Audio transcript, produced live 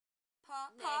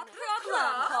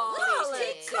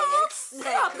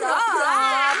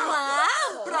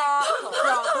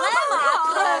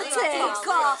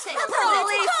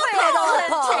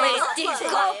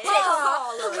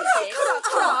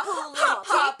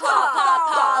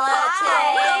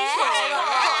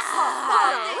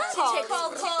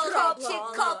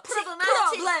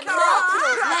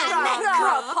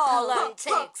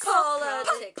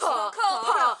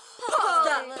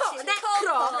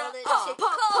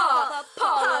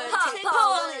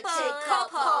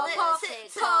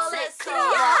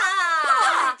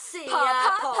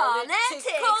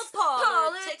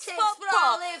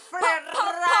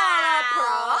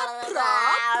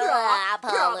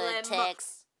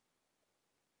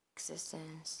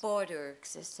Existence, border,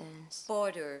 existence,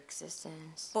 border,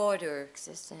 existence, border,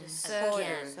 existence,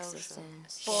 border,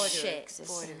 existence, border,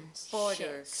 existence,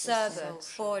 border, suburb,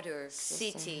 border,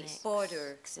 city,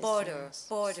 border,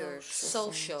 border,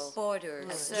 social, border,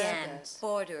 again,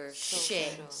 border,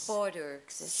 shit, border,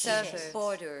 suburb,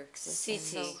 border,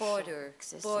 city, border,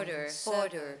 border,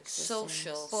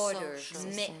 social, border,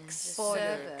 mix,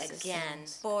 border, again,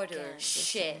 border,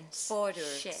 shit, border,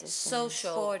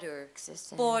 social,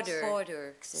 border,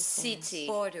 border, city,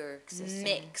 border,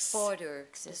 mix, border,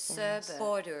 suburb,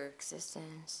 border,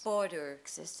 existence, border,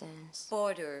 existence,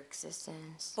 border,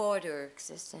 existence, border,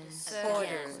 existence,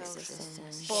 border,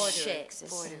 existence, border,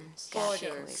 existence,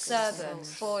 border, suburb,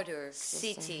 border,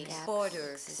 city,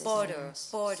 border,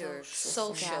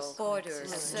 social, border,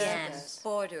 again,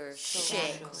 border,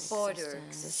 shit, border,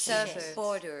 suburb,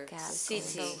 border,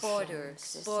 city, border,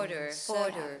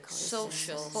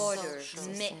 social, border,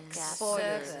 mix,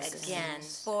 border, again,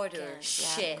 border,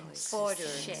 shit, border,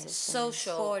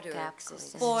 social,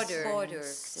 border,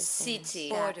 city,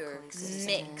 border,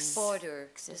 mix, border,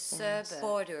 suburb,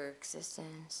 border,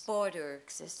 existence, border,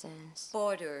 existence,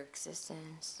 border,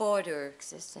 existence, border,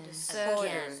 existence,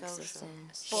 border,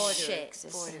 existence, border,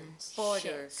 existence,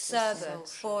 border, suburb,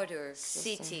 border,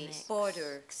 city,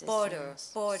 border,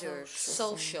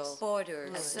 social, border,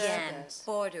 again,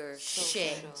 border,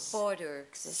 shit, border,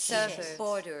 suburb,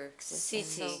 border,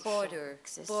 city, border,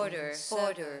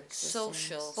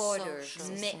 social, border,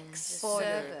 mix,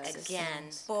 border, again,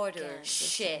 border,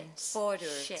 shit, border,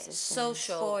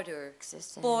 social,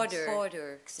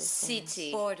 border,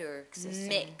 city, border,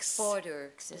 mix,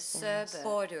 border, suburb,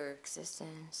 border,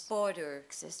 existence, border,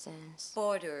 existence,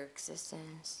 border,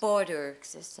 existence, border,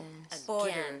 existence,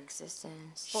 border,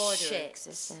 existence, border,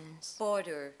 existence,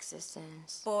 border,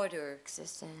 existence, border,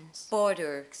 existence,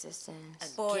 border,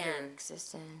 existence, border,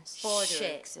 existence, border,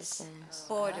 existence,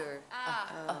 border,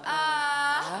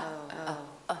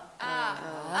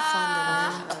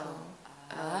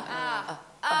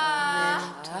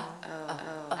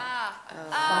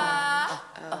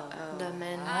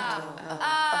 fundamental,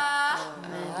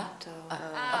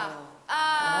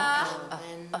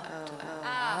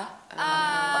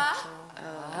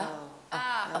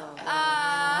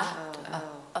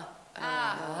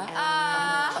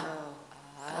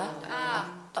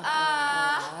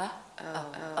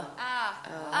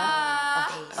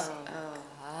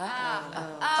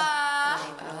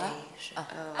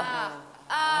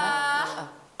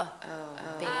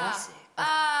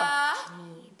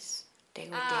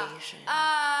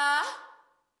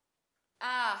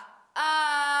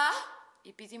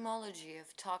 Etymology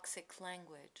of toxic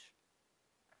language.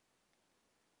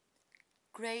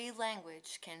 Grey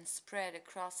language can spread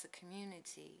across a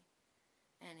community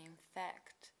and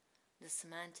infect the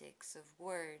semantics of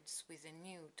words with a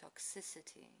new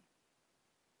toxicity.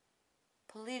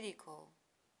 Political,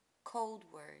 cold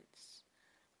words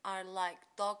are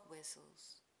like dog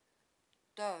whistles.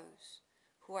 Those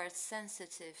who are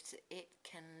sensitive to it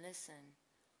can listen,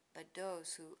 but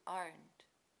those who aren't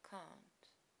can't.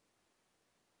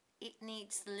 It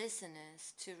needs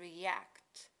listeners to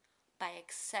react by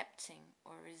accepting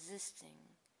or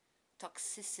resisting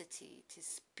toxicity to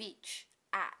speech,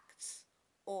 acts,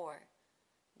 or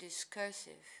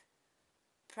discursive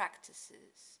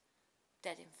practices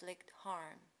that inflict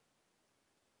harm.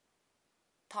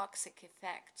 Toxic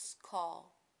effects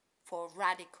call for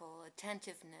radical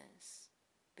attentiveness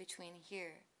between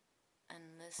hear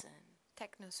and listen.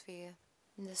 Technosphere,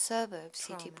 in the suburb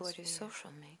city border social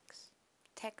mix.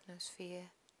 Technosphere,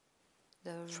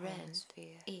 the rent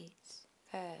eats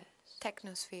first.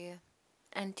 Technosphere,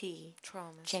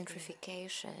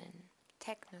 anti-gentrification.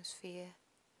 Technosphere,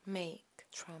 make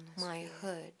my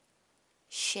hood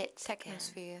shit.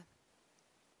 Technosphere,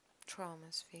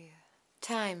 traumasphere.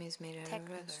 Time is made out of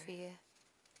rubber.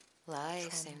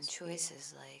 Lives and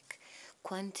choices like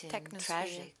quantum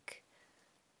trajectories.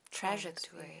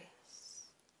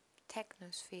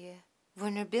 Technosphere,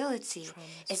 Vulnerability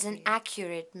is an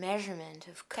accurate measurement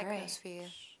of courage.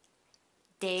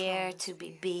 Dare to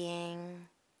be being.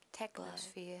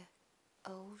 Technosphere.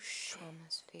 Ocean.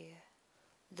 Traumasphere.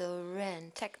 The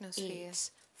rent Technosphere.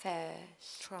 eats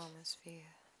first.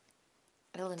 Traumasphere.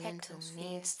 Elemental Technosphere.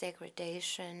 needs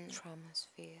degradation.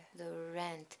 Traumasphere. The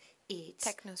rent eats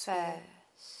Technosphere.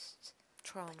 first.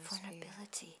 Traumasphere.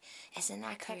 Vulnerability is an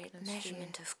accurate Technosphere.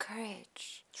 measurement of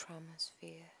courage.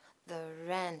 Traumasphere. The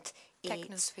rent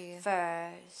eats Technosphere.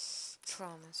 first.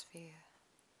 Traumasphere.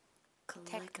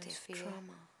 Collective Technosphere.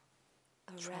 trauma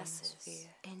arises. Traumasphere.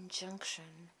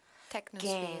 Injunction. Technosphere.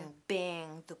 Gang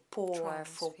being the poor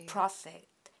for Traumasphere. profit.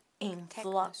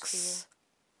 Influx.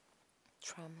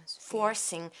 Traumasphere.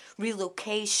 Forcing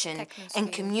relocation Technosphere.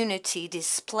 and community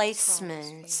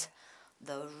displacement. Traumasphere.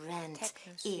 The rent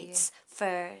Technosphere. eats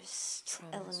first.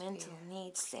 Traumasphere. Elemental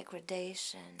needs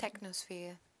degradation.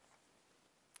 Technosphere.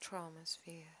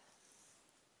 Traumasphere.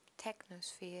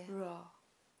 Technosphere. Raw.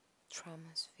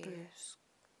 Traumasphere. Brusque.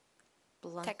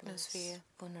 Bluntness. Technosphere.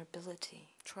 Vulnerability.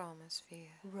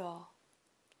 Traumasphere. Raw.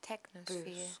 Technosphere.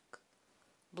 Brusque.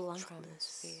 Bluntness.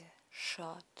 Traumasphere.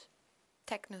 Shot.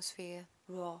 Technosphere.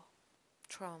 Raw.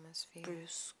 Traumasphere.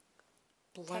 Brusque.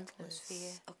 Bluntness.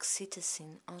 Technosphere.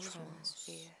 Oxytocin. Osmos.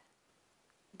 Traumasphere.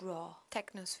 Raw.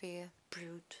 Technosphere.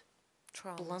 Brute.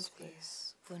 Traumasphere.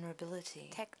 Bluntness. Vulnerability.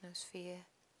 Technosphere.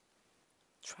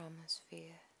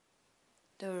 Traumasphere.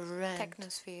 The rent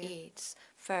Technosphere. eats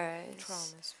first.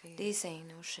 Traumasphere. This ain't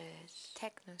no shit.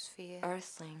 Technosphere.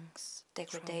 Earthlings.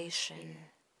 Degradation.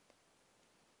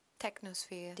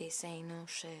 Technosphere. This ain't no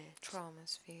shit.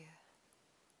 Traumasphere.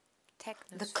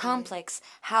 Technosphere. The complex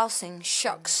housing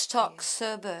shock stock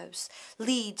suburbs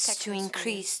leads to Technosphere.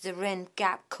 increase the rent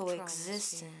gap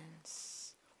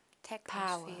coexistence.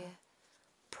 Power, Technosphere.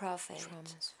 profit,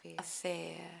 Traumasphere.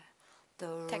 affair. The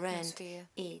rent Technosphere.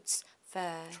 eats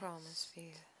first.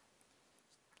 Traumasphere.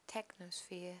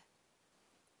 Technosphere.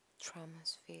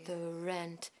 Traumasphere. The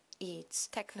rent eats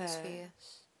Technosphere.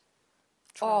 first.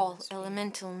 All Traumasphere.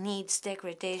 elemental needs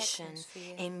degradation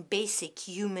Technosphere. and basic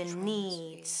human Traumasphere.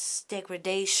 needs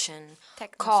degradation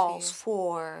Technosphere. calls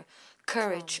for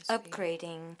courage Traumasphere.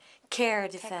 upgrading, care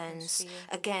defense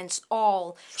Technosphere. against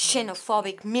all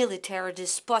xenophobic military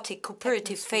despotic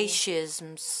cooperative Technosphere.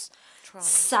 fascisms, Traumasphere.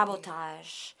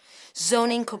 sabotage,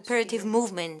 zoning cooperative Technosphere.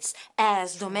 movements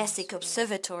as domestic Traumasphere.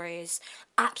 observatories,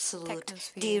 absolute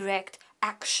Technosphere. direct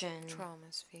action.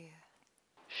 Traumasphere.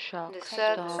 Shock, The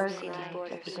stop, suburbs, city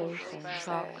border, degradation,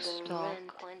 shock, the stop,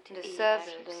 the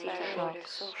suburbs, shock,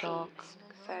 stop,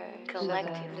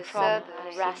 collective the trauma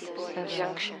suburbs, arises. city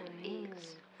Injunction.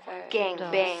 border, Gang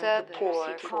Dog. bang the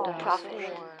poor for Dog. profit.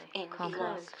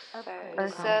 complex, The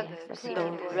earthly, suburbs, the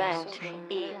dog. rent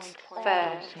eats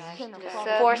first.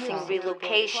 Forcing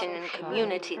relocation and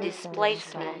community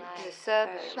displacement. The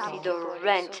suburbs, the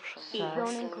rent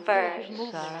eats first.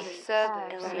 The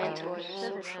suburbs, elemental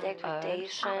needs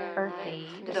degradation.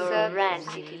 The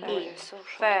rent eats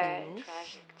first.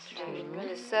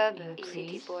 The suburbs,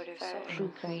 city border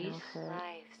increase,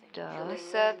 The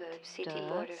suburbs, city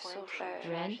border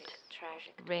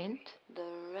rent, The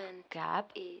rent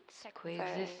gap, eats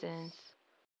coexistence,